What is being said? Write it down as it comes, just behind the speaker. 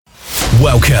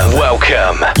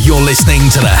Welcome. You're listening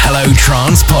to the Hello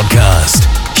Trance podcast,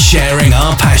 sharing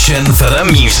our passion for the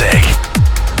music.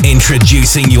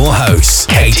 Introducing your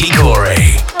host,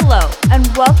 Kory. Hello, and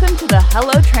welcome to the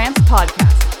Hello Trance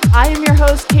podcast. I am your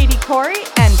host, Kory,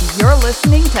 and you're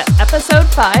listening to episode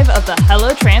 5 of the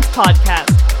Hello Trance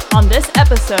podcast. On this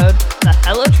episode, the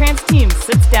Hello Trance team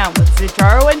sits down with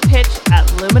Xijaro and Pitch at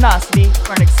Luminosity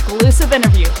for an exclusive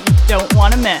interview you don't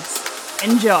want to miss.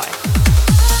 Enjoy.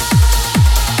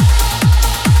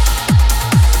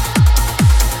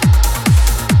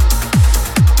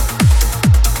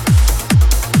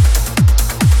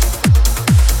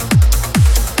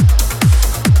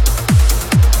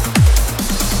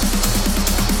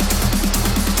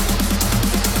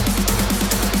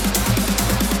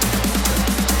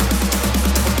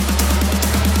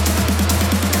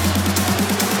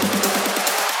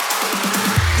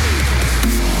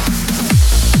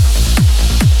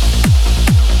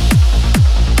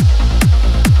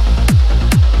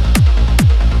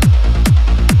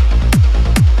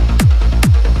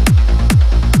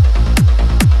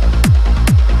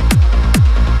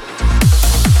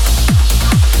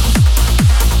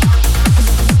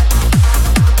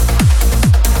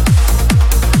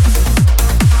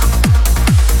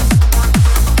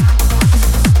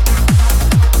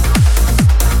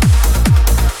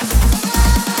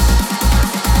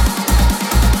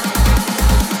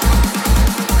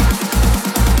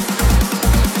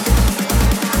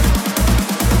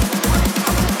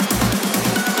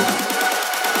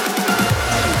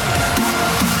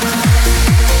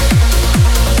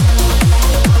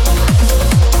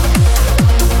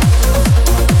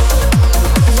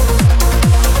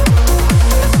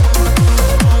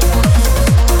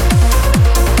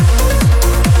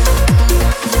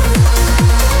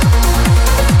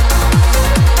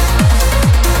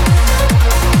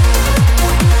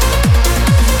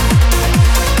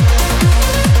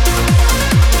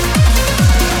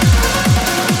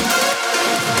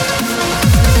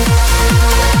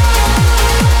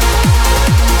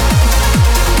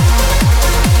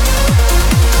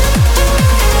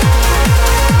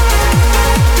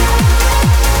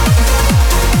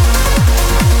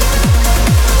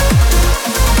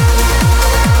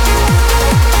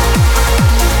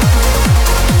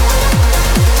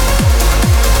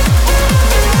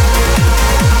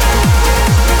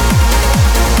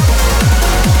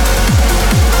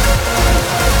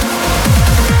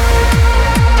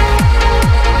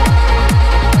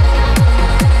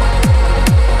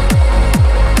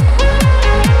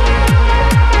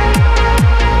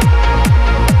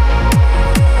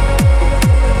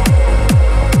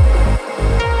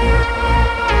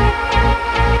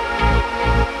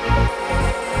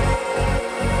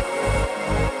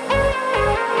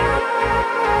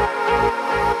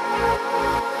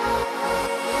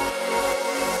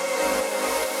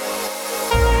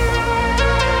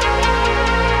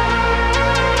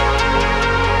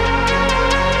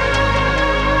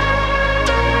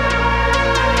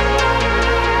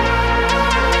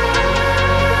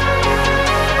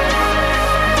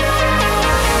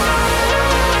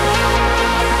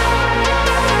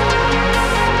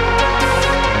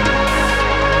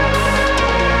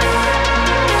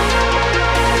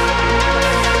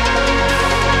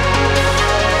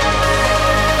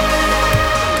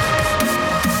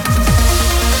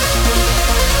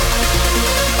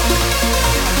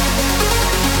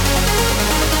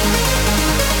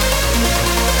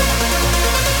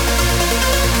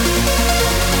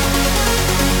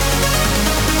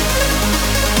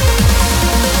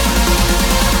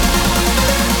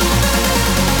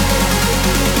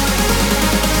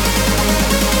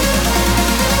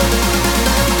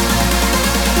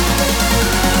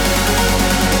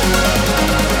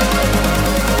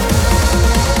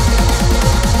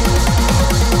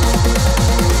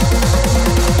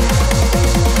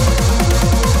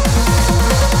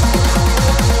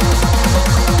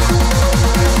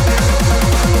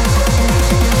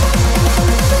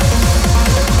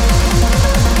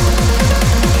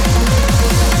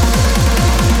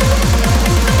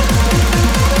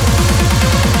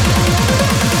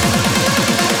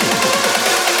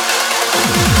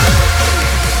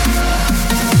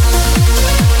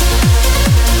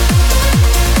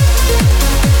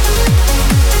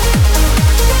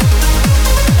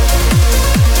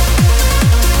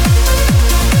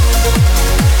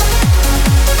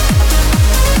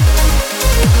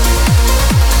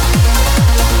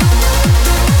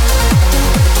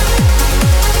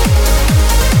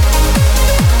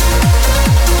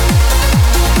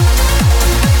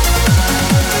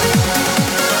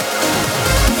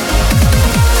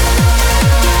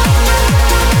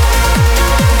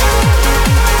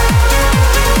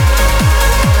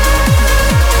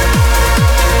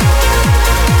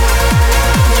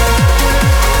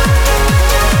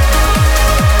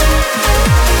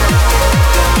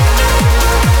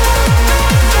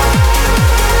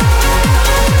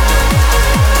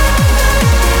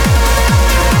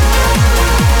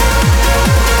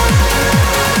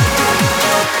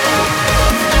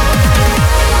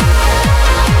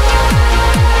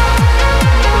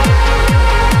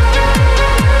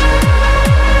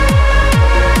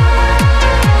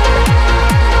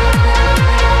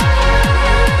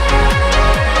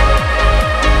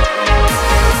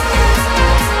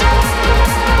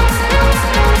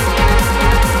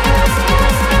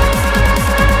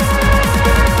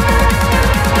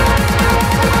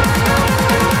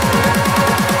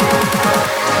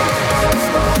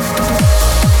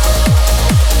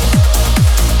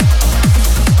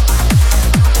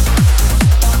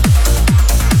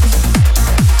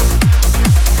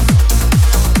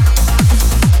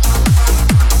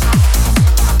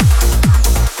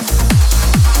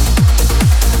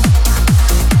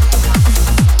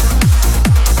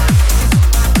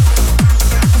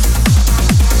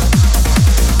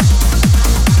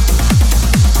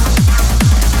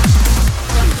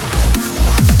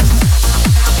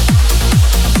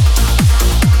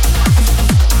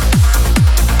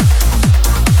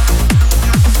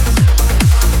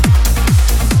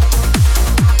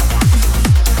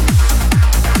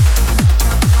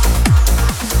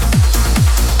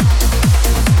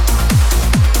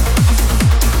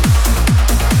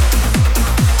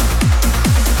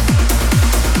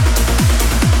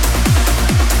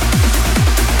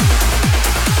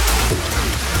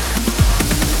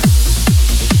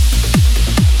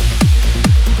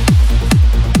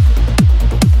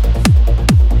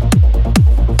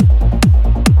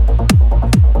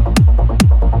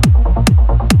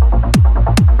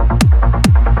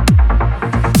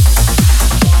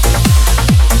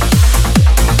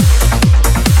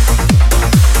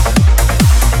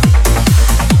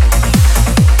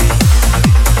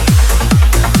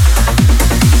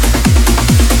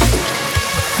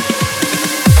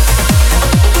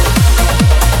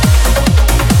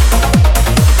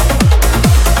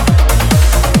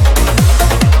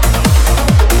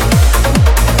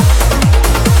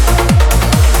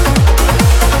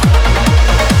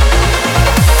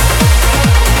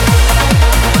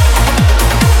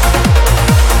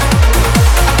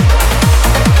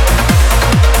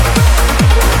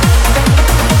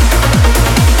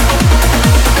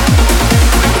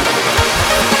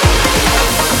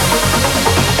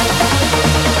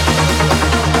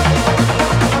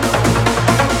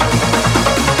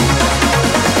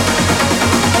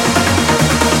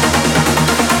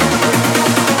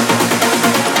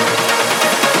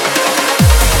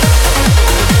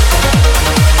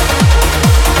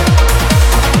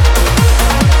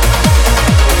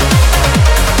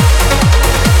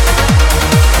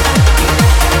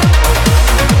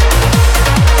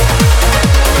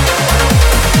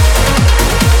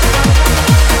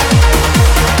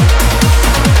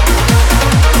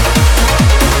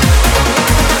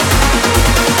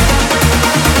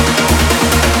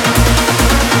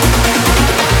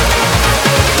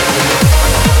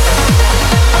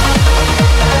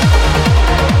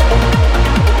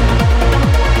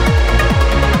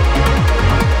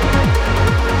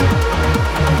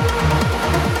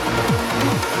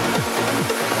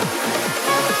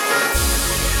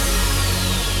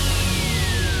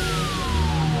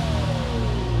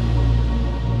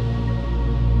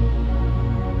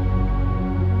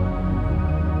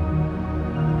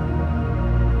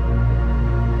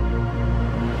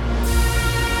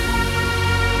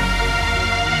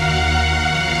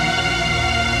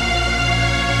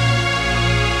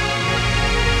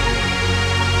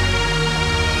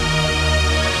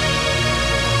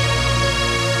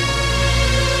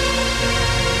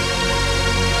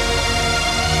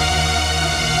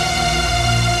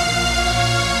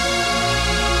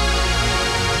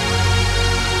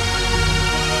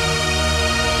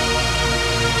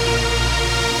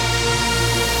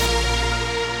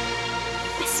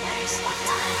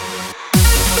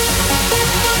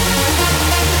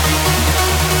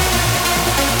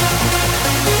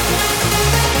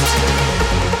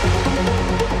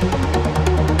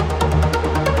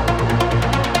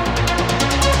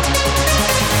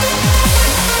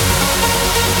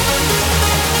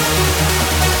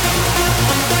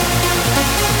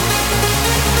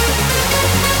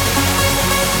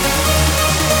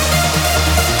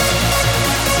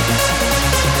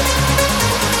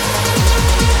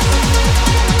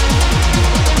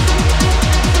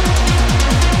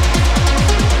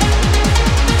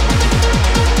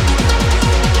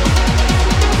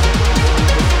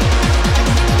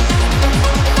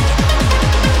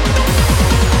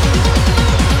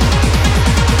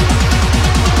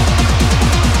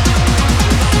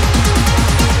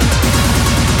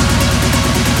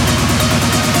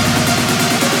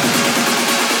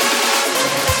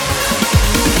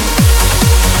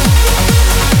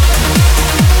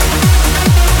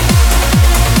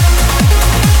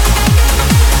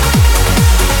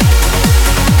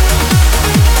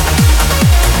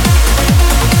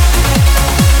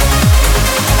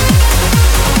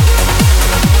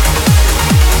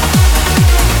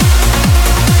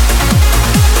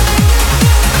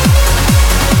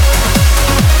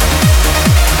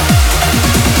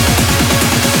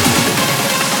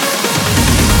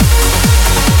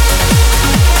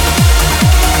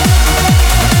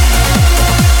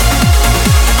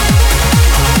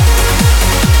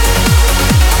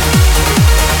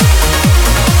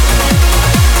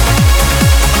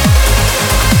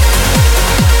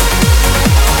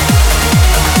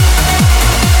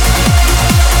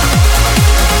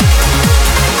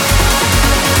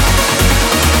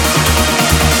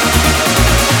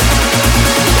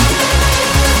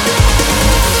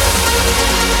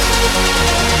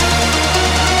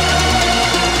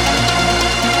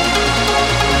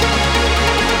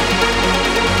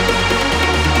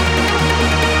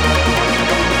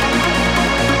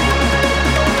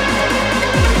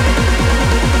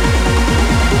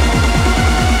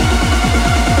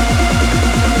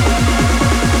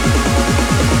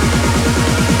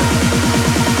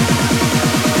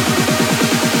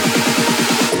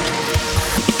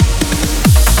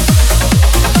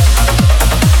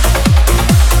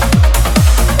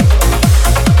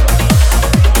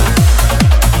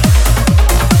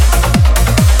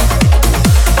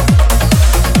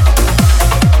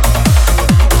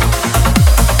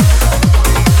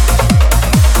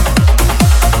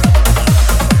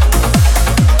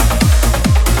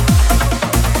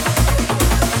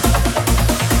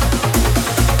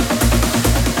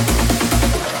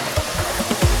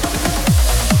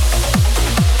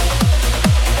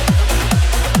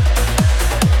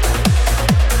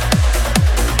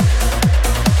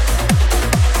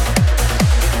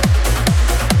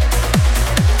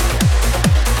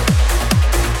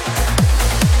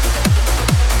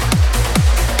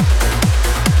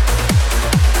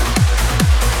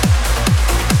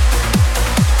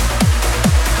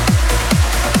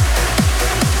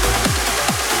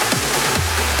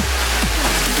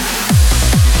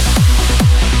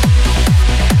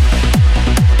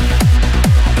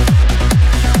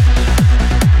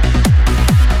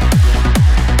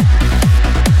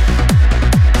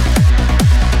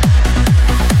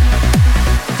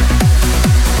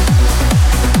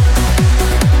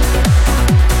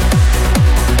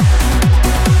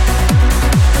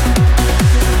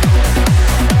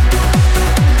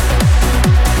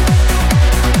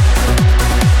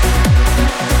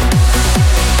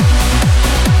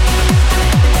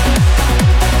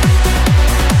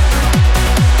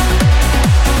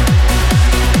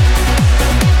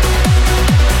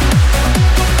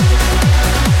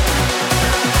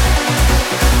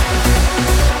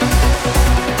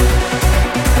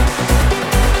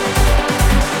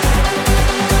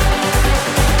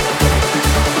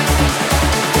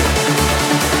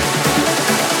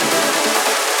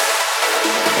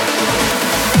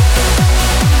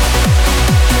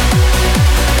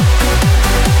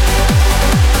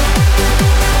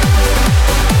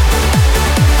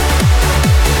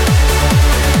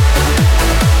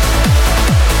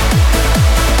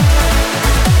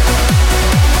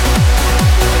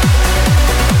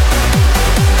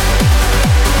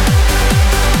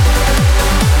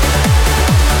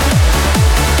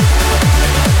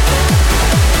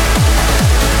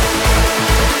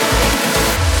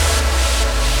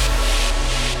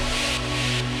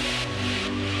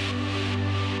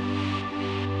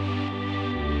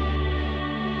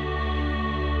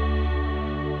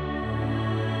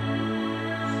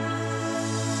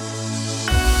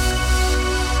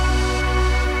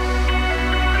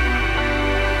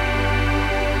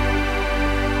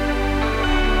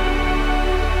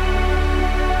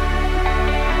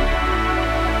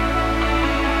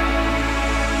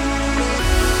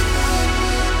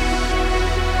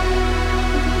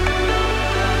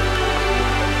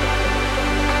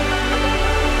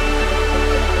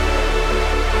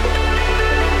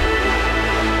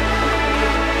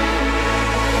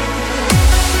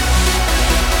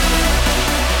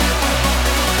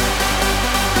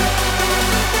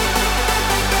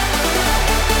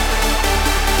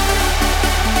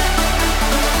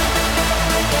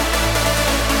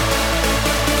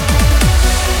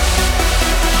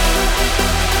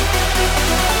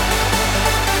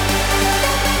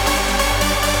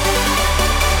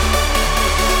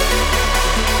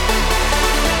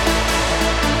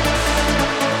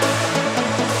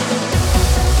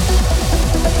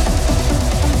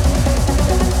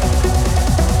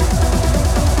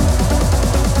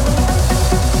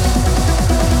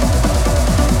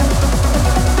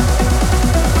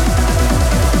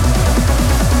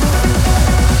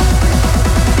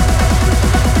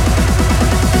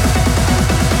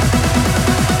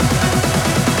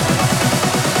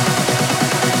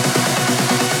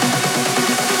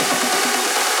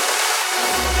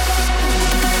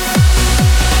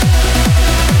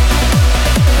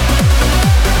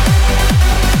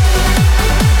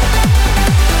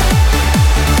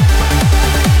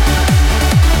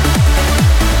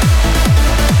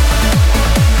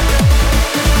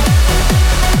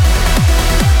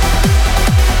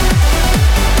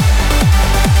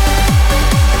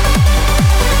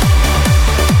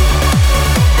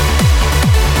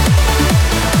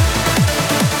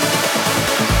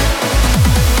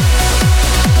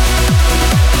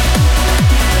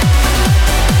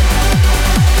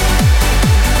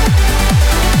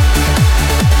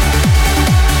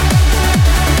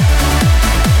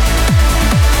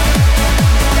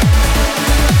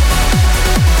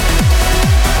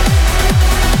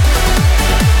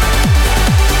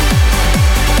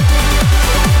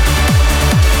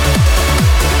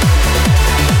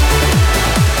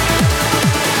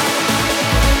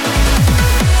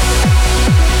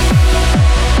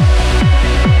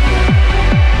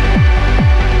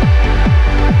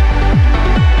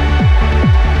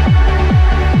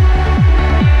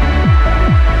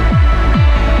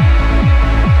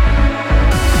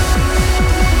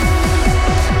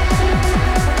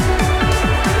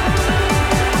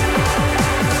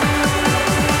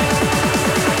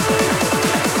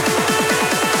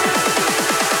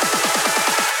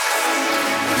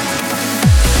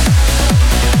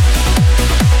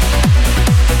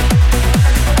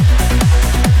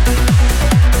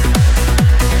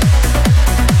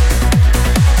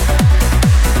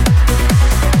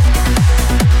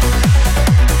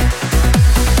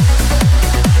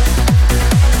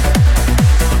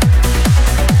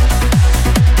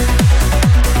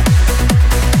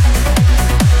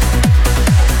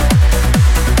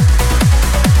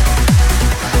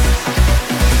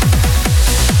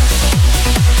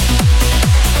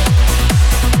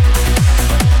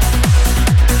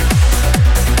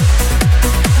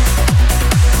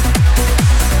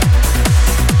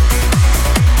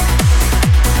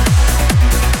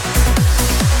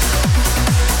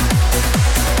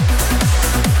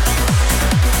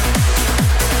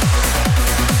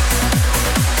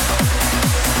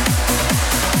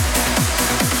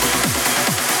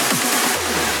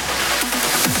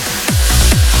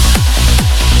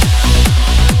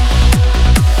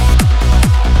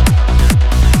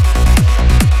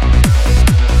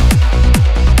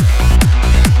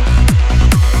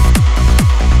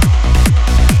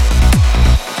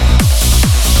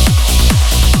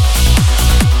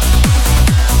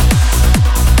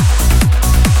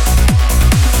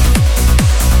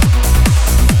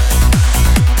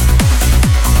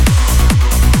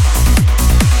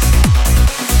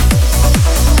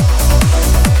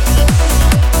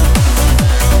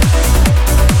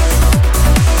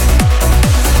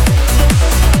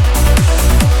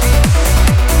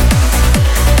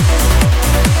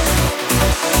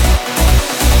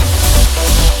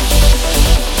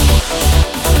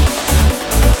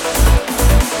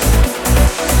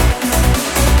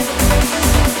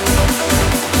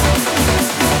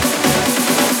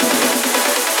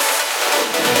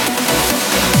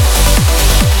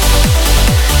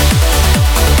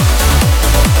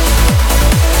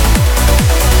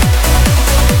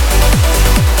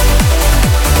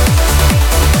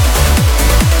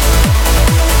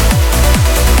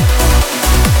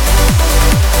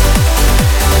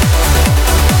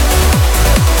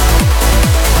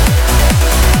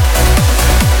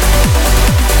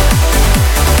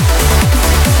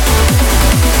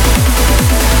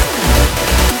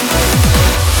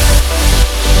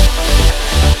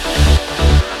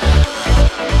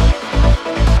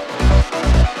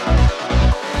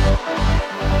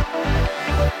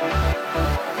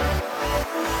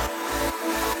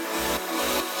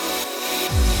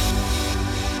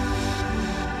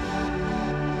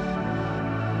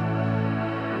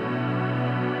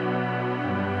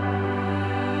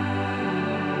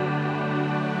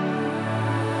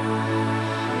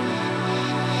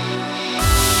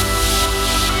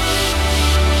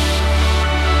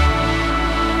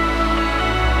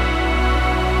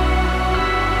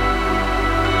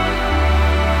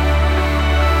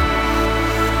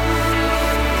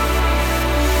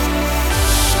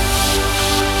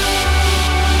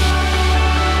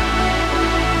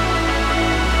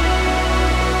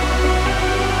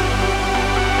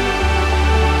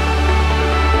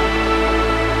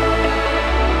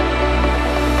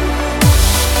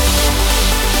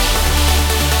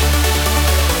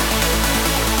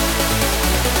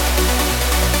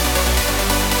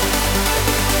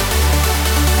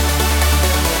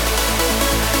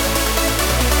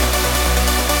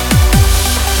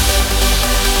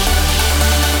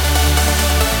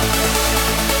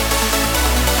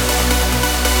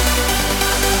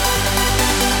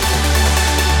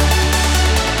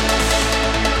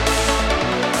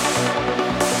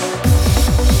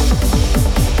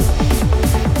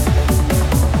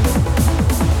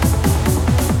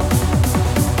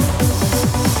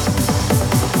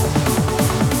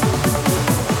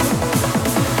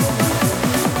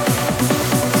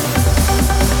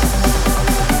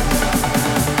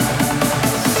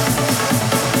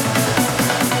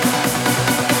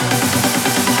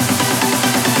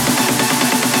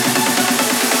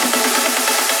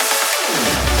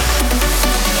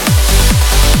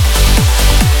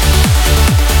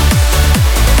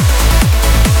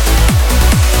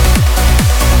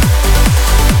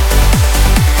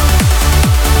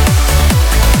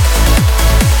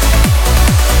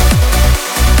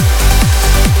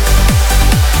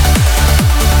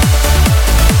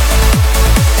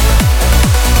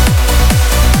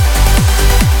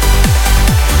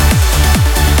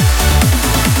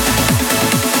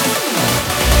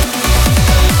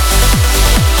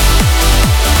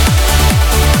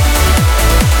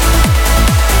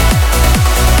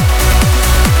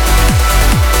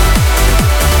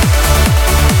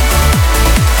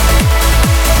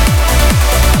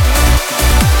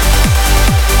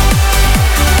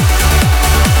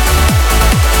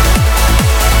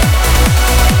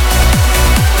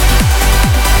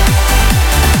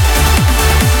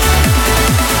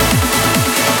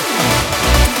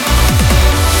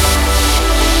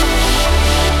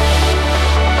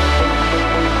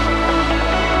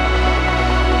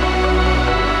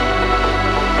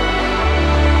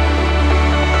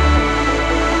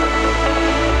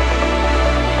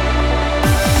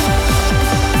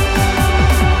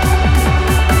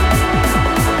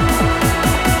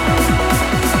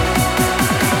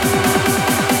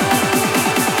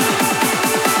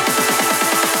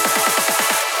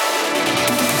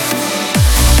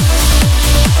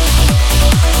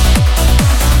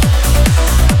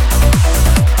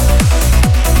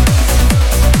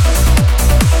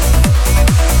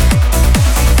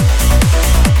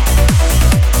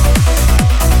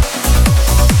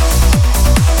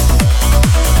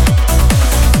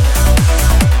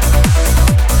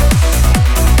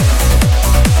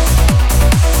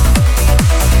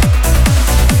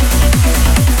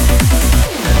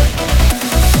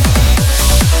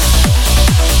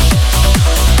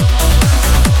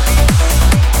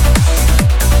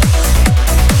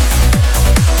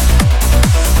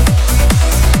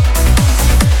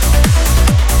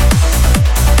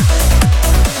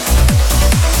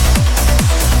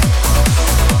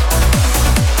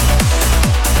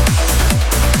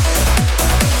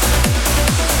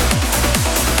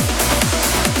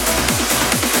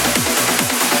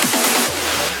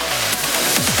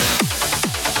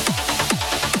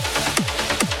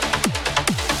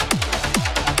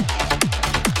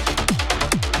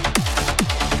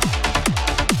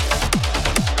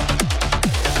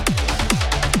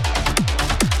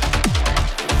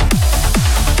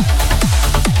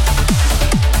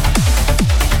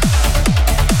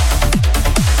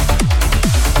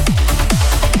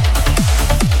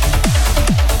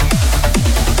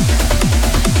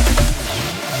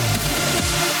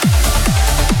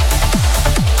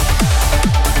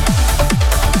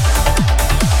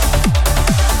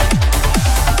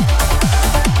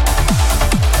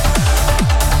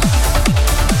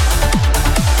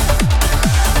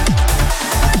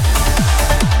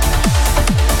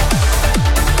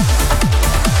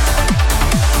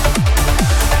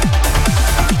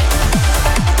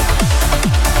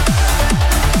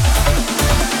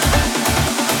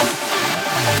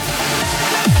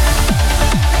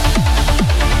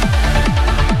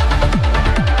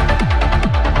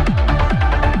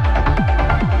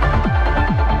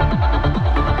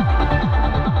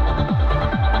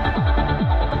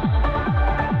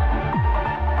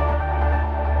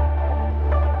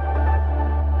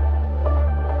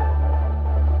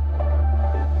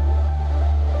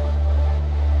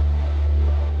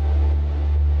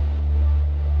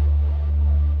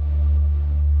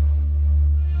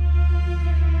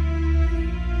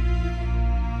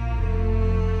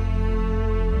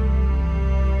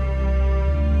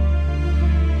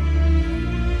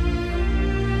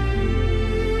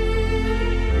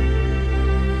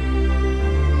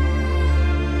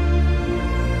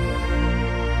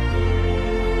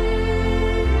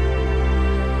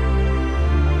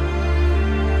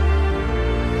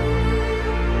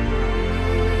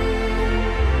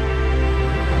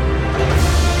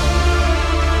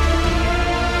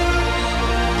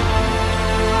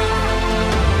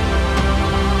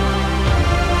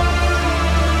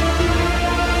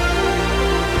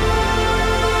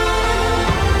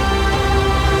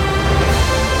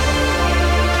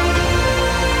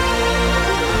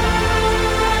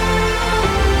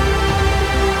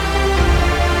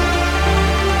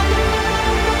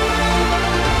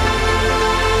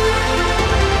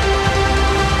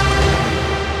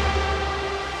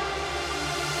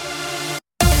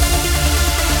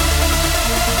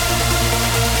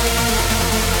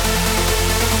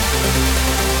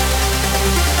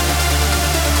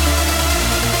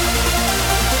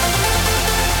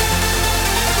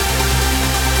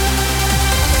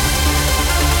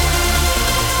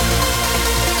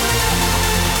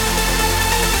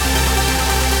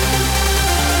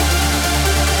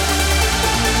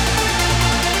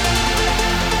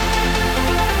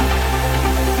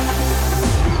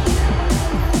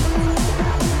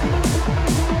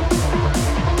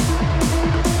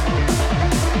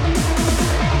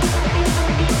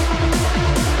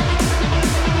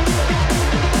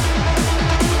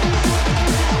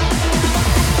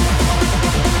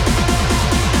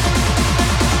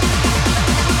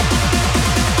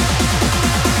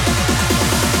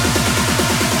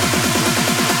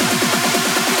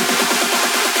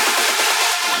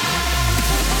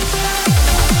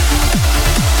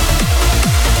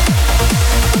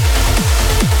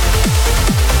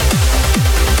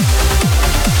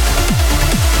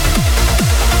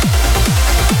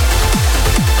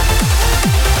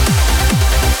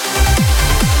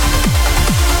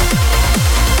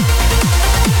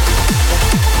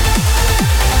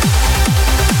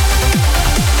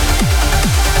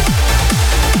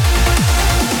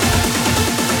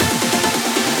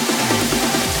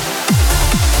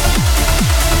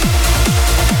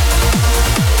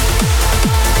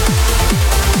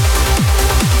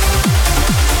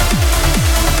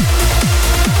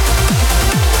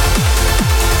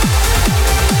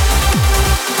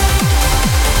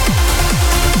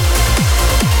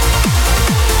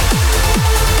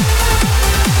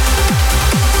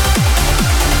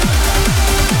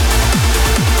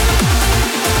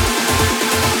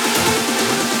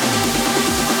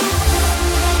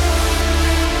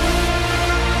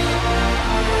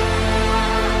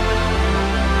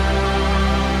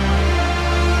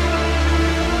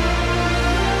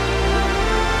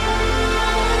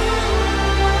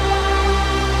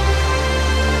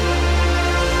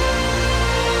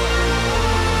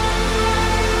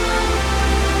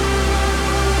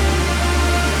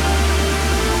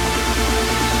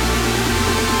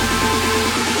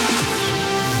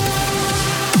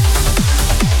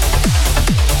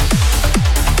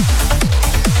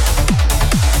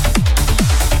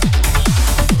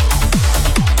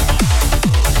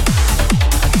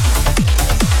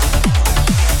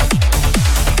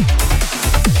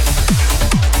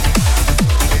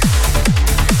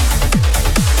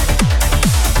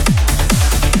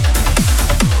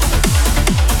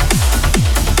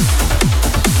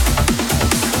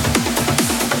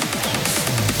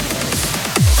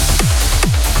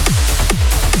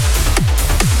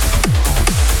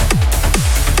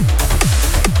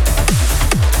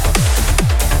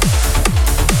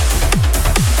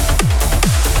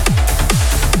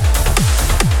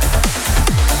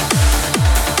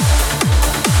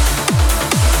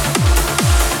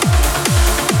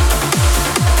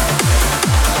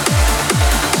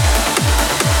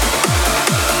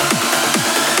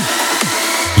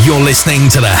 You're listening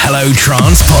to the Hello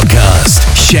Trance podcast,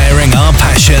 sharing our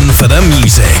passion for the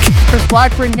music. Chris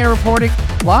Blackburn here reporting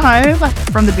live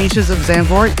from the beaches of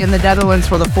Zandvoort in the Netherlands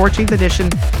for the 14th edition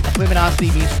of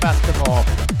Luminosity Beach Festival.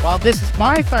 While this is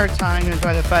my third time to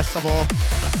enjoy the festival,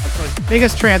 it's the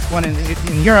biggest trance one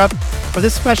in Europe, for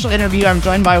this special interview I'm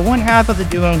joined by one half of the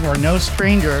duo who are no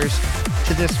strangers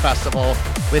to this festival,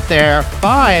 with their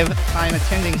 5-time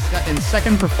attending and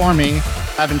second performing,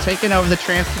 have been taken over the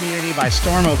trance community by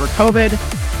storm over COVID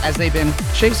as they've been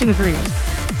chasing dreams.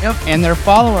 Yep, and their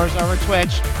followers over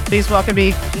Twitch. Please welcome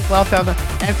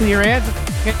Anthony Reyes,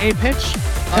 a pitch.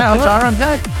 Yeah, Xijaro, I'm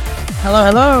good.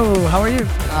 hello. How are you?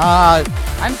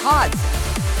 I'm hot.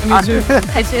 Me too.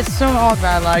 it's so hot,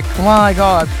 man. Like, oh my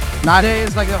god. Today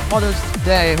is like the hottest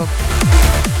day.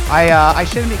 I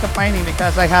shouldn't be complaining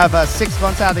because I have 6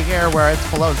 months out of the year where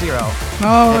it's below zero.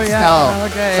 Oh, It's yeah. snow.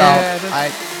 Okay. So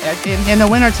Yeah, in the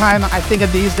wintertime, I think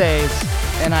of these days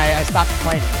and I stop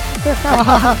complaining.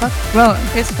 well,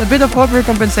 it's a bit of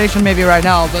overcompensation maybe right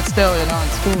now, but still,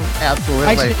 it's cool. Absolutely.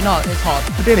 Actually, no, it's hot.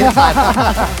 It is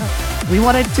hot. We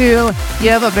wanted to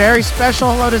give a very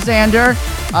special hello to Xander,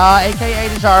 aka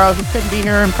Xijaro, who couldn't be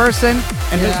here in person,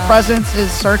 and his presence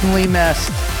is certainly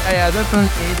missed. Yeah,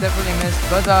 definitely missed.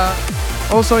 But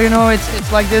also,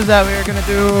 it's like this that we're gonna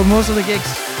do most of the gigs,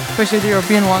 especially the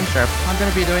European ones. Sure. I'm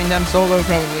gonna be doing them solo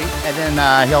probably. And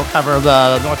then he'll cover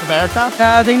the North America.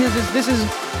 I think this is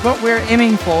what we're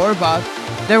aiming for, but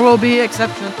there will be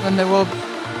exceptions and there will be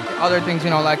other things,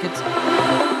 like it's.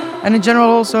 And in general,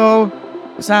 also,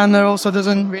 Xander also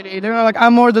doesn't really.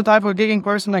 I'm more the type of gigging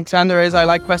person like Xander is. I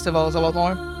like festivals a lot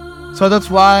more, so that's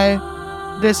why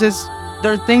this is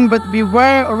their thing. But we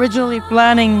were originally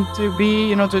planning to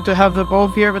be, to have the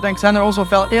both here, but then Xander also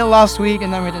fell ill last week,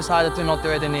 and then we decided to not do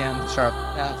it in the end. Sure.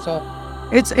 Yeah, so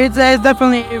it's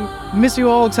definitely miss you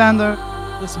all, Xander.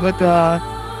 But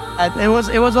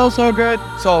it was also good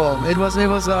solo. It was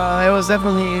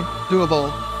definitely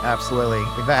doable. Absolutely.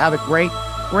 We have a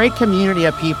great community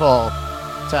of people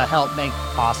to help make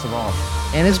it possible.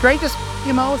 And it's great just,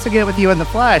 to get with you in the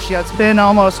flesh. It's been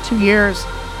almost 2 years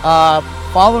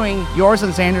following yours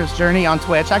and Xander's journey on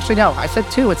Twitch. Actually, no, I said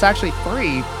 2. It's actually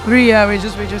 3. 3, yeah. We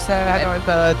just had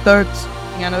our third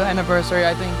anniversary,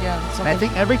 I think. Yeah. And I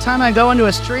think every time I go into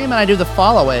a stream and I do the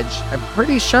followage, I'm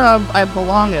pretty sure I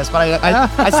belong this, but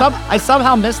I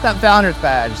somehow missed that founder's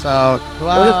badge. So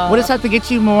we'll just have to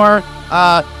get you more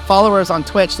followers on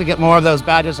Twitch to get more of those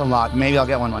badges unlocked. Maybe I'll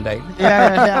get one day.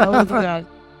 Yeah. We'll do that.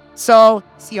 So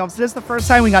this is the first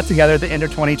time we got together at the end of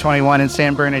 2021 in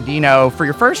San Bernardino for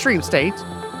your first stream state.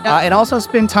 And also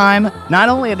spend time not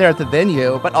only there at the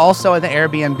venue, but also at the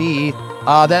Airbnb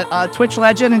that Twitch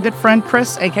legend and good friend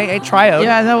Chris, aka Trio,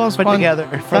 that was put fun. together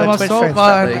for That the was Twitch so Trance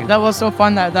fun. Festival. That was so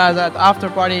fun that after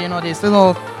party, these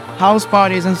little house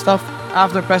parties and stuff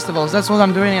after festivals. That's what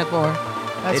I'm doing it for.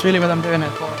 That's really what I'm doing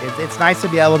it for. It's nice to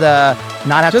be able to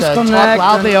not have Just to talk connect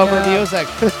loudly and, over music.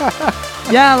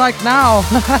 Yeah, like now.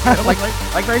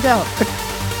 like right now.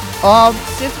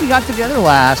 Since we got together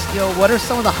last, what are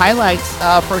some of the highlights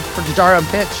for Xijaro and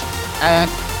Pitch? And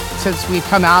since we've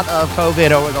come out of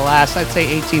COVID over the last, I'd say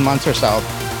 18 months or so.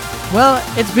 Well,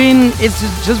 it's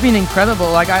just been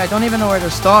incredible. Like, I don't even know where to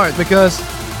start because,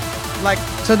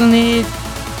 suddenly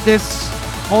this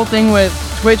whole thing with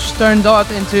Twitch turned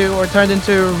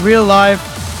into real life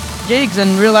gigs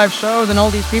and real life shows, and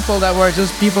all these people that were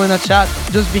just people in the chat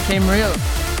just became real.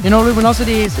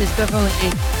 Luminosity is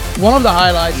definitely one of the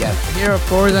highlights here, of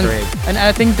course, and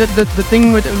I think that the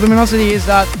thing with Luminosity is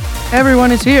that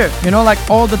everyone is here.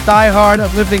 All the diehard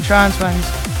uplifting trance fans,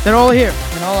 they're all here.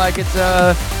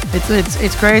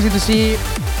 It's crazy to see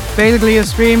basically a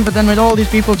stream, but then with all these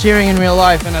people cheering in real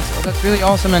life, and that's really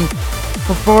awesome. And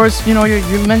of course, you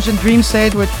mentioned Dream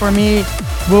State, which for me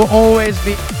will always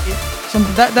be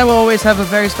something that will always have a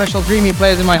very special dreamy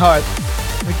place in my heart,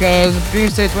 because Dream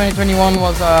State 2021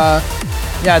 was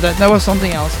that was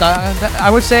something else. That I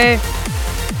would say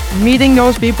meeting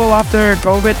those people after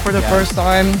COVID for the first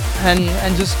time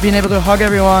and just being able to hug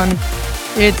everyone,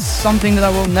 it's something that I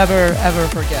will never ever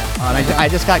forget. I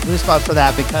just got goosebumps for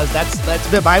that because that's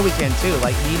been my weekend too.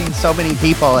 Like meeting so many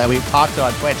people that we've talked to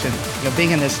on Twitch, and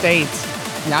being in the States,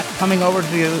 not coming over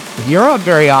to Europe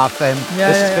very often.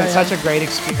 This has been such a great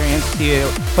experience to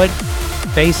put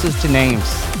faces to names.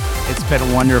 It's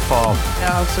been wonderful.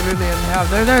 Yeah, absolutely.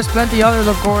 And there's plenty others,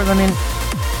 of course. I mean,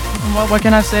 what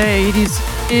can I say?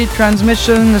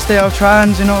 Transmission, the state of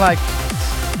trance,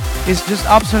 it's just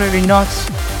absolutely nuts.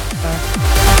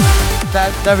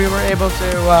 that we were able to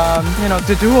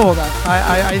to do all that.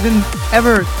 I didn't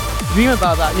ever dream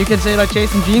about that. You can say like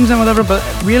chasing dreams and whatever, but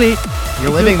really You're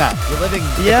living that. You're living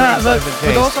the dreams that have been but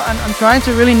chased. also I'm trying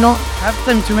to really not have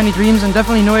them too many dreams and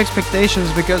definitely no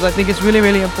expectations, because I think it's really,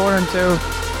 really important to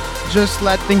just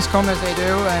let things come as they do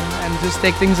and just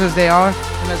take things as they are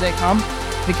and as they come.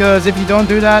 Because if you don't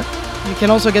do that, you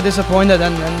can also get disappointed,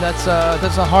 and that's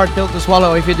a hard pill to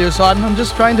swallow if you do. So I'm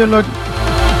just trying to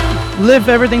live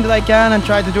everything that I can and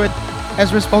try to do it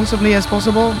as responsibly as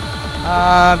possible.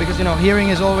 Because hearing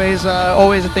is always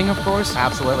a thing, of course.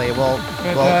 Absolutely.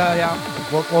 Yeah.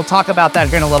 We'll talk about that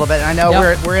here in a little bit. I know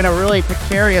we're in a really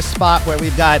precarious spot where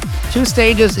we've got 2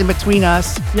 stages in between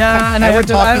us. Yeah, and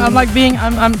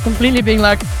I'm completely being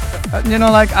like,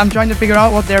 like I'm trying to figure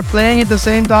out what they're playing at the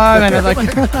same time, and I'm like,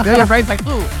 your brain's like,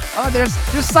 ooh, there's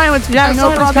silence. Yeah,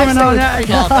 no silence problem. going on.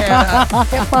 Yeah.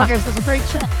 Can't focus. This is a great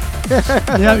chat.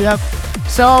 Yep.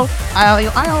 So I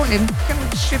in kind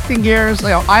of shifting gears.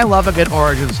 I love a good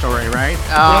origin story, right?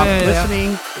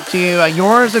 Listening to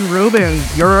yours and Ruben,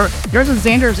 yours and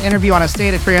Xander's interview on A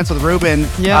State of Trance with Ruben,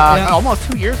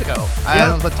 almost 2 years ago.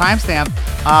 The timestamp.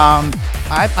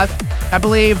 I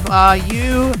believe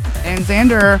you and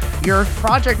Xander, your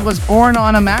project was born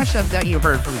on a mashup that you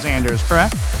heard from Xander's,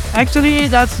 correct? Actually,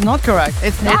 that's not correct.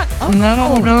 It's not.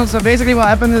 No. So basically, what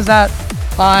happened is that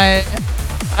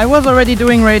I was already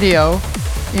doing radio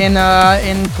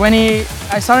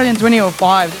I started in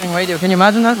 2005 doing radio. Can you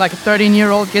imagine that? Like a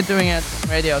 13-year-old kid doing it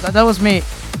radio. That was me.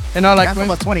 That's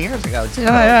almost 20 years ago too.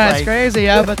 Yeah, it's crazy.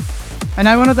 Yeah, and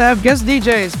I wanted to have guest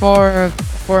DJs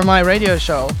for my radio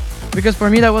show, because for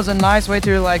me that was a nice way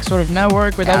to like sort of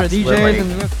network with other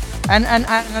DJs. And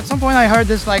at some point I heard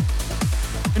this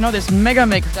this mega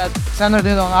mix that Sander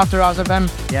did on After Hours FM.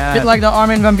 Yeah. A bit like the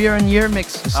Armin van Buuren year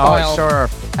mix style. Oh, sure.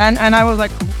 And I was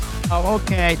like, oh,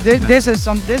 okay, this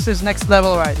is next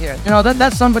level right here.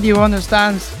 That's somebody who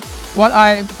understands what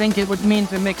I think it would mean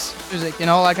to mix music. And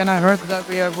I heard that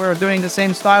we were doing the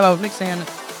same style of mixing, and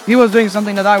he was doing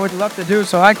something that I would love to do.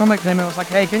 So I contacted him and was like,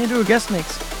 hey, can you do a guest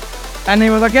mix? And he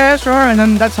was like, yeah, sure. And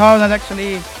then that's how that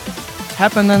actually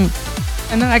happened. And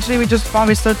then actually we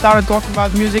started talking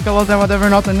about music a lot and whatever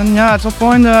not. And then at some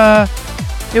point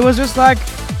it was just like,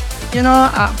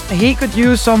 he could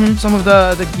use some of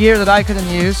the gear that I couldn't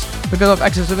use because of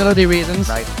accessibility reasons.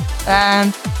 Right.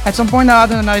 And at some point I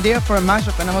had an idea for a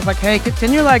mashup, and I was like, hey,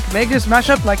 can you make this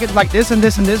mashup like this and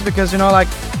this and this, because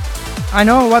I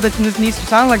know what it needs to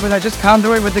sound like, but I just can't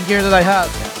do it with the gear that I have.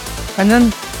 Yeah. And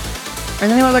then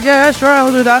he was like, yeah, sure,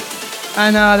 I'll do that.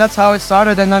 And that's how it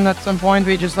started. And then at some point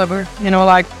we just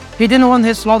he didn't want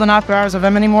his slot on After Hours of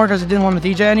M anymore because he didn't want to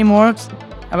DJ anymore.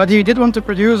 But he did want to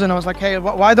produce, and I was like, hey,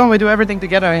 why don't we do everything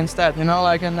together instead,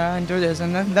 and do this.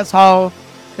 And then that's how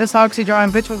Xijaro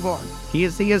and Bitch was born. He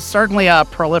is certainly a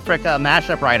prolific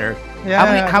mashup writer.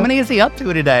 Yeah. How many is he up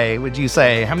to today, would you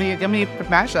say? How many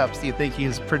mashups do you think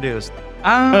he's produced?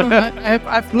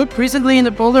 I've looked recently in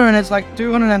the folder, and it's like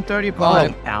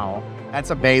 235. Oh, wow. That's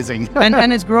amazing.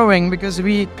 and it's growing, because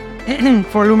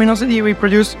for Luminosity, we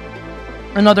produced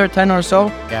another 10 or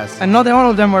so. Yes. And not all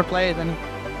of them were played. And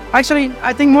actually,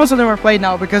 I think most of them were played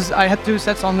now, because I had 2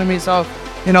 sets under me, so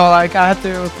I had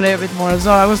to play a bit more.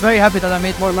 So I was very happy that I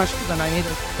made more mashups than I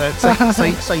needed.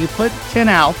 So you put 10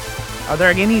 out. Are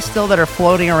there any still that are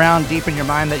floating around deep in your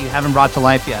mind that you haven't brought to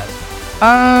life yet?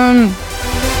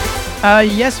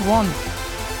 Yes, one.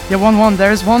 Yeah, one.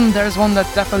 There's one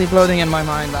that's definitely floating in my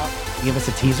mind now. Give us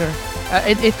a teaser.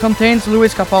 It contains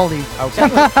Louis Capaldi. Okay.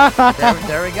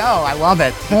 there we go. I love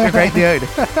it. You're a great dude.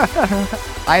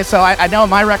 I know in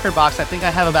my record box, I think I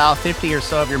have about 50 or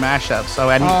so of your mashups. So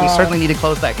we certainly need to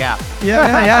close that gap.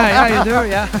 Yeah, you do.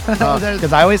 Yeah.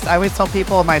 Because I always tell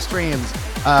people in my streams,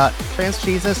 Trance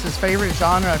Jesus, his favorite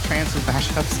genre of trance is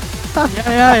mashups.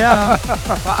 Yeah.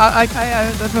 I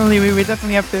definitely, we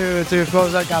definitely have to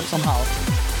close that gap somehow.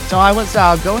 So I was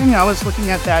looking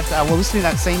at that, listening to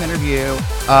that same interview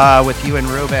with you and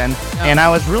Ruben, and I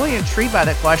was really intrigued by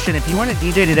that question. If you weren't a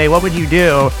DJ today, what would you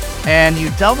do? And you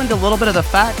delved into a little bit of the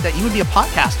fact that you would be a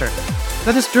podcaster.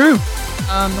 That is true.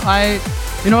 I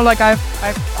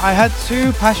had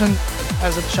 2 passions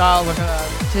as a child, like a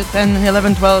 10,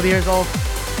 11, 12 years old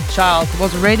child. It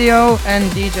was radio and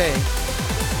DJ.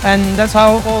 And that's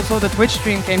how also the Twitch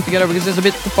stream came together, because it's a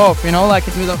bit of both,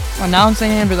 it's with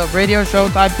announcing and with a radio show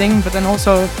type thing, but then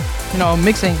also,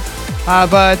 mixing.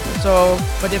 But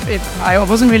if I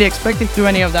wasn't really expecting to do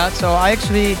any of that, so I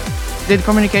actually did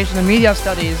communication and media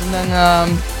studies, and then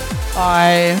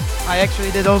I actually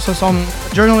did also some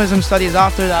journalism studies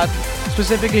after that,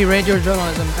 specifically radio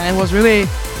journalism, and it was really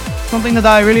something that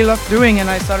I really loved doing, and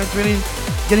I started really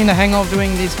getting the hang of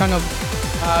doing these kind of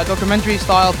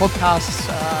documentary-style podcasts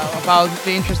about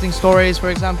the interesting stories. For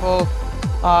example,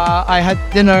 I had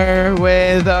dinner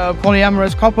with a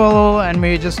polyamorous couple, and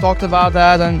we just talked about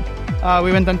that, and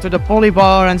we went into the poly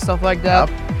bar and stuff like that.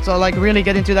 Yep. So like really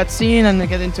get into that scene and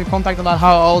get into contact about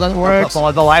how all that works.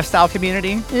 The lifestyle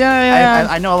community. Yeah.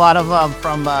 I know a lot of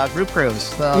from group crews.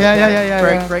 So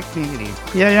Yeah. Great community.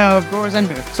 Yeah, of course. And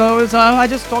so I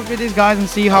just talked with these guys and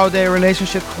see how their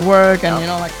relationships work,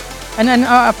 and and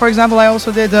then for example, I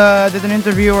also did an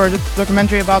interview or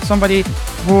documentary about somebody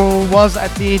who was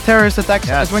at the terrorist attack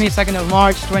the 22nd of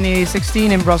March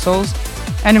 2016 in Brussels,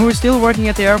 and who's still working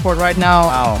at the airport right now.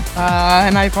 Wow.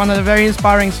 And I found it a very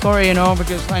inspiring story,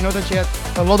 because I know that she had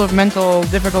a lot of mental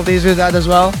difficulties with that as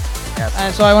well. Yes.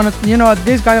 And so I wanted,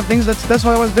 these kind of things. That's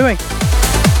what I was doing.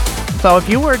 So if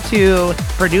you were to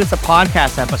produce a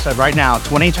podcast episode right now,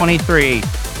 2023,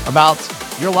 about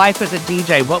your life as a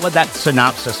DJ, what would that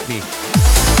synopsis be?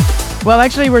 Well,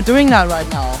 actually, we're doing that right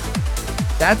now.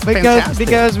 That's fantastic.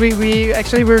 Because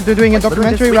we're doing a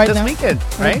documentary right now. This weekend,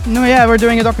 right? No, yeah, we're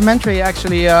doing a documentary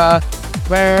actually,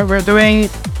 where we're doing,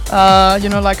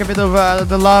 like a bit of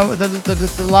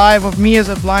the life of me as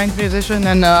a blind musician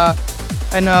and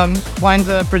blind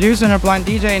producer and a blind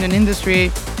DJ in an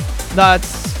industry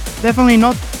that's definitely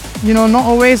not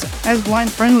always as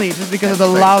blind friendly, just because of the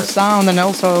loud sound and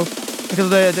also because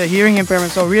of the hearing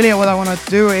impairment. So really, what I want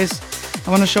to do is I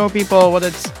want to show people what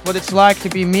it's like to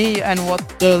be me, and what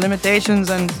the limitations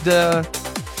and the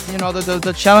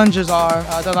challenges are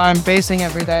that I'm facing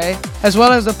every day, as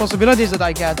well as the possibilities that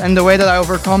I get and the way that I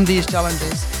overcome these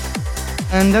challenges.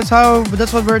 And that's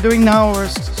what we're doing now. We're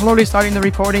slowly starting the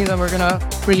recordings, and we're gonna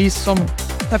release some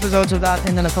episodes of that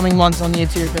in the coming months on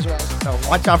YouTube as well. So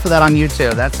watch out for that on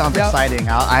YouTube. That sounds exciting.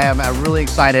 I am really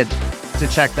excited to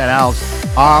check that out.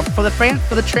 For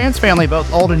the Trance family,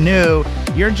 both old and new,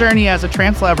 your journey as a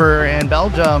trance lover in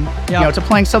Belgium, to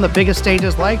playing some of the biggest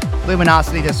stages like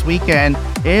Luminosity this weekend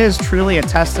is truly a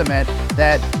testament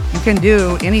that you can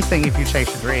do anything if you chase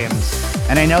your dreams.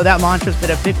 And I know that mantra's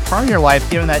been a big part of your life,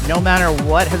 given that no matter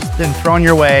what has been thrown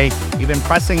your way, you've been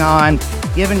pressing on,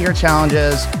 given your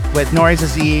challenges with Nori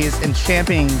Disease and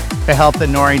championing to help the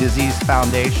Nori Disease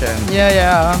Foundation.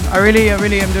 Yeah. I really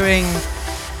am doing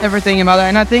everything about it,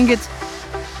 and I think it's,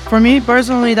 for me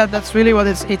personally, that's really what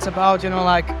it's about.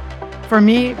 For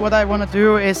me, what I want to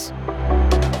do is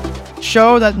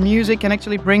show that music can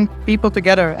actually bring people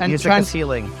together and music is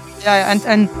healing. Yeah,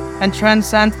 and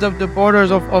transcend the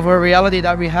borders of a reality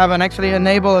that we have, and actually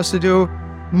enable us to do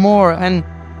more. And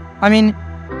I mean,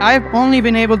 I've only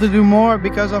been able to do more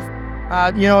because of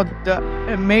the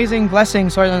amazing blessing.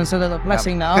 Sorry, I don't say that a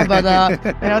blessing now, but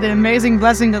the amazing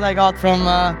blessing that I got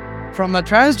from the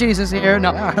Trance Jesus here.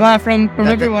 No, from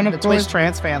everyone, of course. The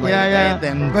Trance family. Yeah. They've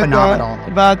been phenomenal.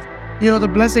 But the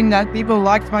blessing that people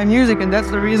liked my music, and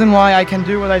that's the reason why I can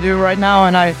do what I do right now.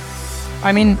 And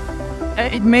I mean,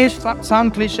 it may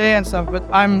sound cliche and stuff, but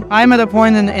I'm at a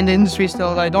point in the industry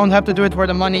still that I don't have to do it for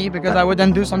the money, because I would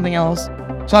then do something else.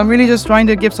 So I'm really just trying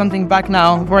to give something back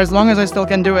now for as long as I still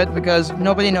can do it, because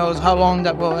nobody knows how long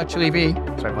that will actually be.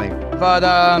 Certainly. But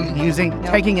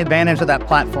taking advantage of that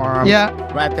platform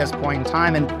right at this point in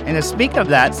time. And to speak of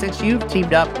that, since you've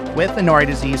teamed up with the Nori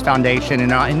Disease Foundation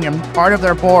and you're part of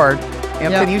their board,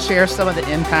 can you share some of the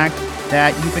impact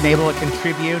that you've been able to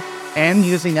contribute and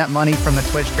using that money from the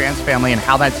Twitch Trance family, and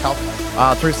how that's helped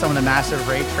through some of the massive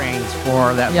raid trains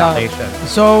for that foundation?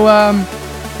 So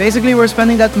basically, we're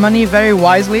spending that money very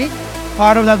wisely.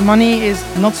 Part of that money is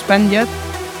not spent yet,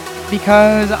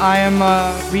 because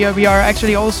we are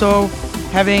actually also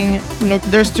having,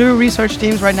 there's 2 research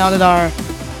teams right now that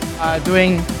are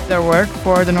doing their work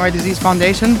for the Nori Disease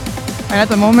Foundation. And at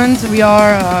the moment, we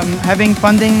are having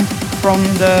funding from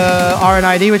the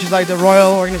RNID, which is like the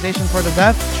Royal Organization for the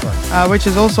Deaf, which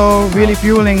is also really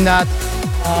fueling that.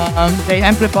 They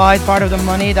amplified part of the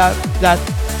money that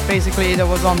basically that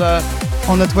was on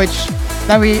the Twitch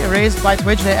that we raised by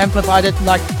Twitch. They amplified it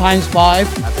like times 5.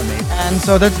 That's amazing. And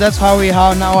so that's how we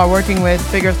now are working with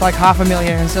figures like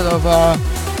 $500,000 instead of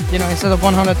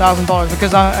 $100,000,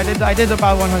 because I did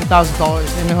about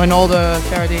 $100,000 in all the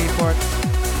charity for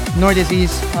Nori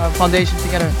Disease Foundation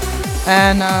together.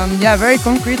 And very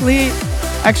concretely,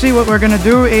 actually what we're gonna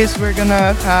do is we're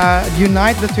gonna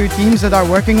unite the 2 teams that are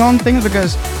working on things,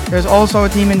 because there's also a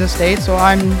team in the States. So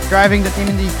I'm driving the team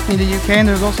in the UK, and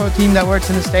there's also a team that works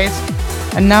in the States.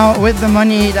 And now with the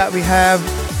money that we have,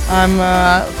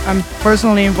 I'm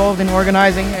personally involved in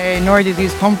organizing a Nori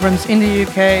Disease conference in the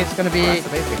UK. It's going to be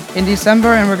in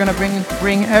December, and we're going to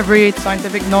bring every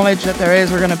scientific knowledge that there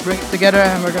is. We're going to bring it together,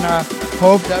 and we're going to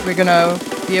hope that we're going to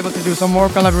be able to do some more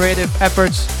collaborative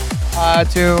efforts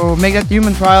to make that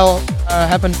human trial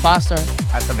happen faster.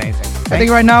 That's amazing. I think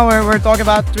right now we're talking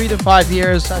about 3 to 5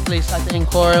 years at least, I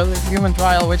think, for a human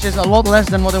trial, which is a lot less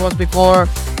than what it was before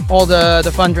all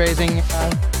the fundraising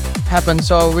happened.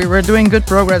 So we're doing good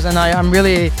progress, and I'm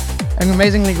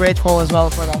amazingly grateful as well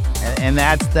for that. And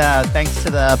that's thanks to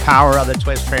the power of the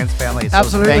Twitch Trance family. So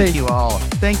Absolutely. Thank you all.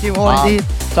 Thank you all indeed.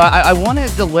 So I wanted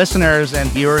the listeners and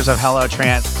viewers of Hello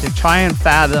Trance to try and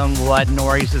fathom what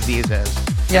Nori's disease is.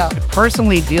 Yeah.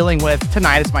 Personally dealing with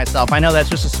tinnitus myself, I know that's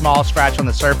just a small scratch on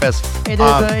the surface. It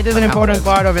is an important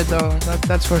part of it, though.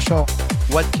 That's for sure.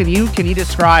 What can you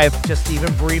describe, just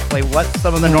even briefly, what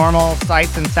some of the normal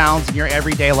sights and sounds in your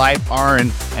everyday life are,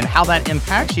 and how that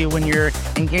impacts you when you're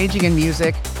engaging in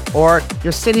music, or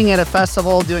you're sitting at a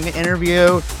festival doing an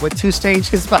interview with 2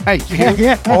 stages behind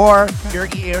you, or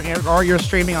you're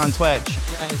streaming on Twitch.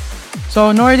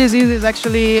 So Nori disease is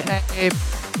actually a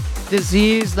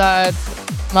disease that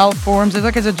malforms.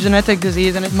 It's a genetic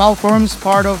disease, and it malforms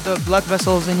part of the blood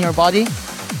vessels in your body.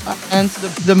 And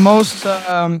the most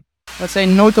let's say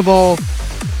notable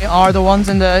are the ones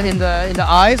in the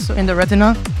eyes, in the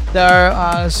retina.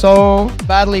 They're so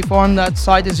badly formed that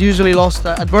sight is usually lost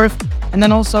at birth. And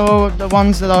then also the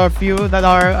ones that are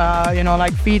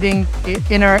like feeding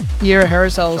inner ear hair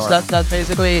cells that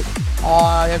basically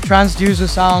transduce the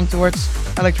sound towards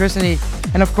electricity.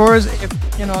 And of course, if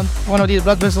one of these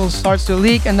blood vessels starts to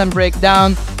leak and then break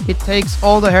down, it takes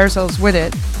all the hair cells with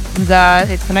it that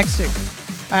it connects to.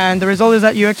 And the result is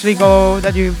that you actually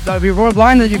you're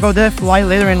blind, that you go deaf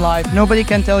later in life. Nobody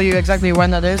can tell you exactly when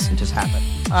that is. It just happened.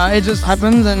 It just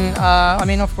happens, and I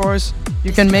mean, of course,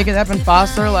 you can make it happen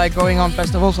faster, like going on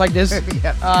festivals like this.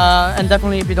 And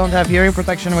definitely if you don't have hearing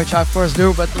protection, which I of course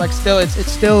do, but like still,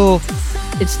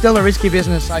 it's still a risky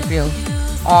business, I feel.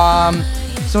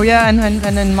 So yeah,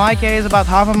 and in my case, about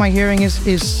half of my hearing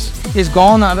is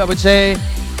gone. I would say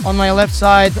on my left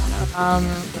side,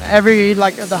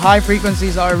 the high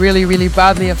frequencies are really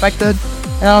badly affected,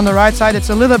 and on the right side it's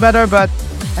a little better, but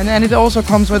and it also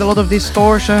comes with a lot of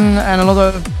distortion and a lot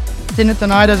of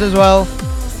tinnitus as well.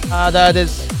 That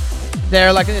is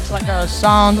there, like it's like a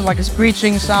sound, like a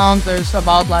screeching sound. There's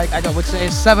about like, I would say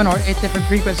 7 or 8 different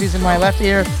frequencies in my left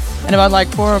ear, and about like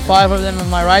 4 or 5 of them in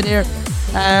my right ear.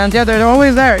 And yeah, they're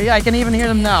always there. Yeah, I can even hear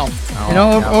them now.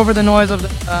 Over the noise of the.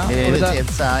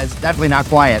 It's definitely not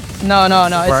quiet. No.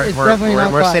 It's definitely not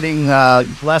quiet. We're sitting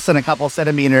less than a couple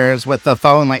centimeters with the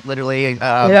phone, like literally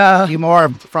a few more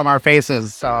from our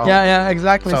faces. So yeah,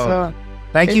 exactly. So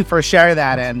thank you for sharing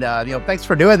that, and thanks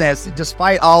for doing this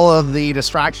despite all of the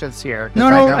distractions here. No,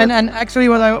 and actually,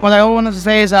 what I wanted to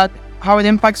say is that how it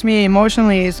impacts me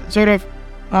emotionally is sort of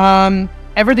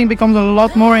everything becomes a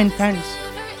lot more intense.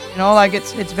 Like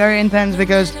it's very intense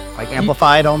because like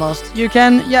amplified almost. You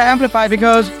can amplify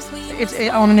because it's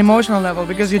on an emotional level,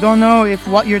 because you don't know if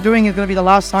what you're doing is going to be the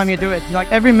last time you do it.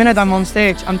 Like every minute I'm on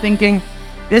stage, I'm thinking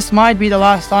this might be the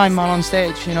last time I'm on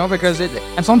stage, because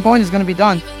at some point it's going to be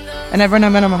done. And when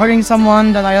I'm hugging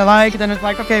someone that I like, then it's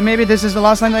like, okay, maybe this is the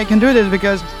last time that I can do this,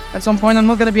 because at some point I'm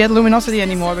not going to be at Luminosity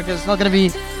anymore, because it's not going to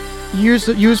be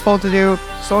useful to do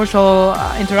social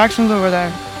interactions over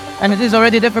there. And it is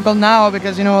already difficult now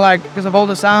because, because of all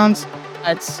the sounds,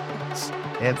 it's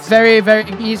very, very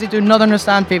easy to not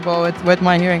understand people with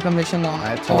my hearing condition now.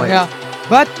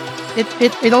 But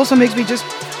it also makes me just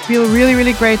feel really,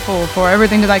 really grateful for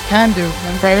everything that I can do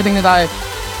and for everything that I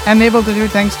am able to do,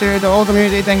 thanks to the whole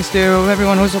community, thanks to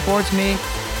everyone who supports me,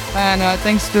 and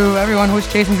thanks to everyone who's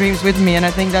chasing dreams with me. And I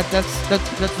think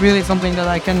that's really something that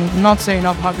I can not say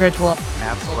enough how grateful of.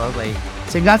 Absolutely.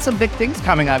 So you've got some big things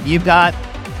coming up. You've got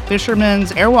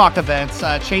Fisherman's Airwalk events,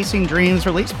 Chasing Dreams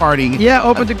release party. Yeah,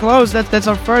 open to close. That's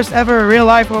our first ever real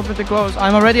life open to close.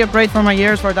 I'm already afraid for my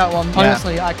ears for that one.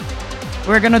 Honestly,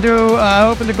 we're gonna do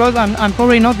open to close. I'm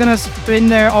probably not gonna spin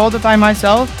there all the time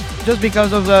myself, just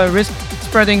because of the risk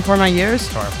spreading for my ears.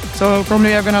 Sure. So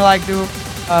probably I'm gonna do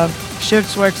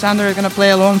shifts where Xander is gonna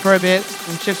play alone for a bit,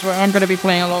 and shifts where I'm gonna be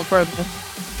playing alone for a bit.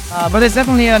 But it's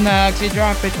definitely an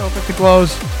Xijaro pitch open to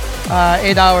close.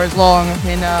 8 hours long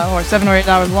or 7 or 8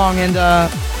 hours long in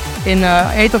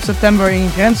 8th of September in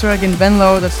Trance in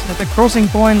Venlo. That's at the crossing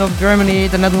point of Germany,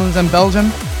 the Netherlands and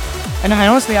Belgium. And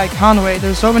honestly, I can't wait.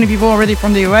 There's so many people already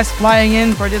from the US flying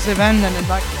in for this event, and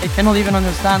I cannot even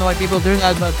understand why people do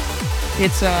that, but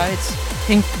it's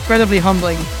incredibly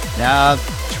humbling.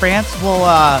 Trance will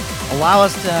allow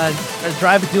us to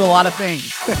drive to do a lot of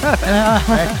things.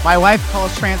 My wife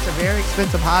calls trance a very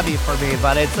expensive hobby for me,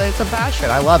 but it's a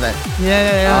passion. I love it.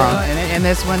 Yeah. And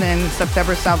this one in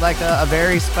September sounds like a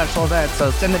very special event, so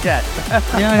send the jet.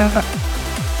 Yeah.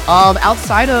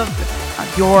 Outside of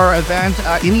your event,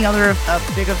 any other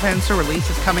big events or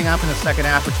releases coming up in the second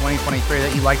half of 2023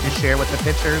 that you'd like to share with the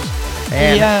pitchers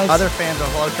and other fans of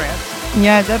Hello Trance?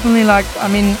 Yeah, definitely. Like, I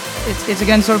mean, it's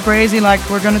again so crazy. Like,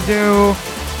 we're gonna do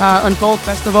Untold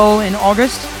Festival in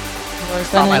August.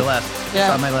 It's on my list. Yeah.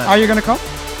 It's on my list. Are you gonna come?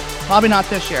 Probably not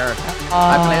this year.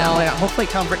 I'm gonna hopefully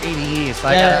come for ADE, so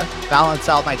I gotta balance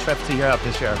out my trip to Europe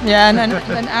this year. Yeah, and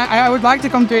I would like to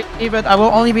come to ADE, but I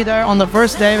will only be there on the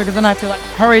first day because then I have to like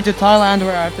hurry to Thailand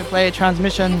where I have to play a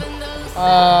transmission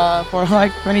for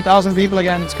like 20,000 people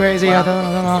again. It's crazy. Wow. I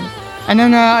don't know. And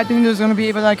then I think there's gonna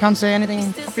be, but I can't say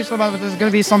anything official about it. But there's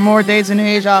gonna be some more dates in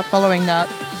Asia following that.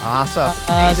 Awesome.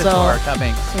 Asia tour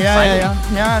coming.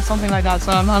 Yeah, something like that.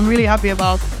 So I'm really happy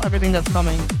about everything that's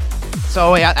coming.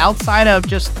 So outside of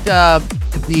just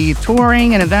the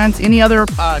touring and events, any other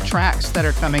tracks that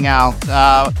are coming out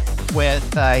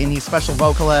with any special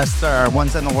vocalists or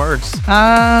ones in the works?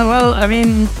 Well, I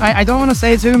mean, I don't want to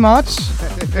say too much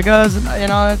because, you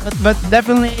know, but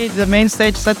definitely the main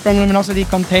stage set from Luminosity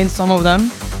contains some of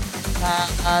them.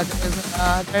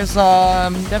 There's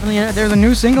a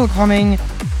new single coming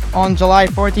on July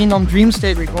 14th on Dream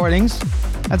State Recordings.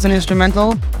 That's an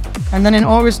instrumental. And then in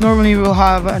August, normally we'll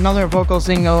have another vocal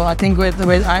single. I think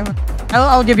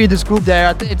I'll give you the scoop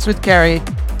there. It's with Kory,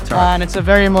 and it's a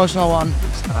very emotional one.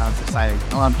 It's exciting.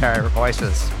 I love Kory. Her voice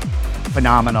is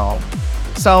phenomenal.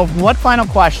 So, what final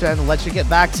question? Let you get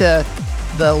back to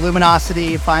the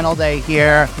Luminosity final day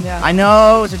here. Yeah. I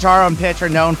know Xijaro and Pitch are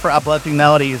known for uplifting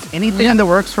melodies. Anything in the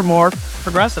works for more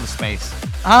progressive space?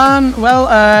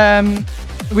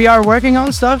 We are working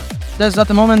on stuff. There's at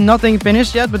the moment nothing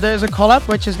finished yet, but there's a collab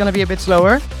which is going to be a bit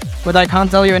slower, but I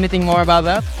can't tell you anything more about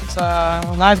that. It's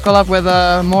a nice collab with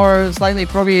a more slightly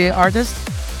proggy artist,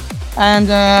 and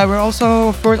we're also,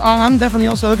 of course, I'm definitely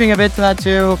also looking a bit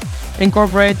to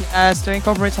incorporate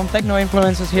some techno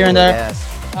influences here and there. Yes.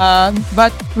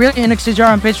 But really in a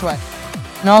Xijaro and Pitch way.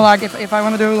 You know, like if I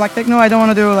want to do like techno, I don't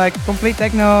want to do like complete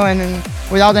techno and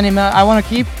without any I want to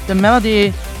keep the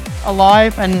melody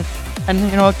alive and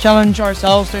you know, challenge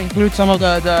ourselves to include some of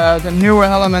the newer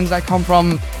elements that come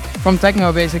from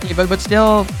techno basically, but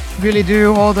still really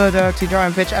do all the Xijaro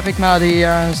and Pitch epic melody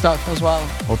stuff as well.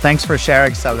 Well, thanks for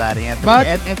sharing some of that, Anthony.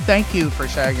 And thank you for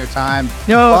sharing your time.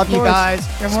 No, love you guys.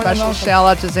 Special shout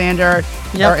out to Xander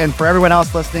and for everyone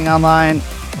else listening online.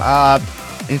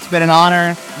 It's been an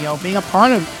honor, you know, being a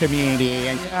part of the community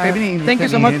and contributing to the community. Thank you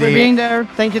so much for being there.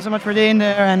 Thank you so much for being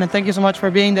there, and thank you so much for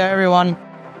being there, everyone.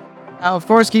 Of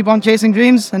course, keep on chasing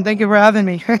dreams, and thank you for having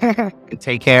me.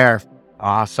 Take care.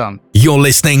 Awesome. You're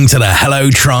listening to the Hello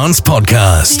Trance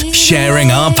podcast,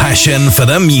 sharing our passion for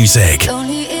the music.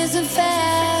 Lonely isn't fair.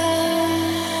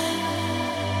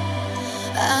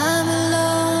 I'm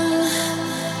alone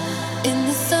in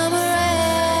the summer air.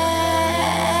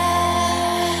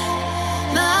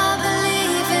 My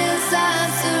belief is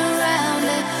I'm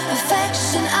surrounded.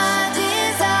 Affection I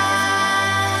desire.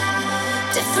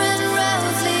 Different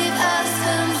roads leave us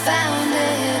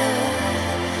confounded.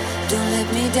 Don't let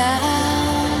me down.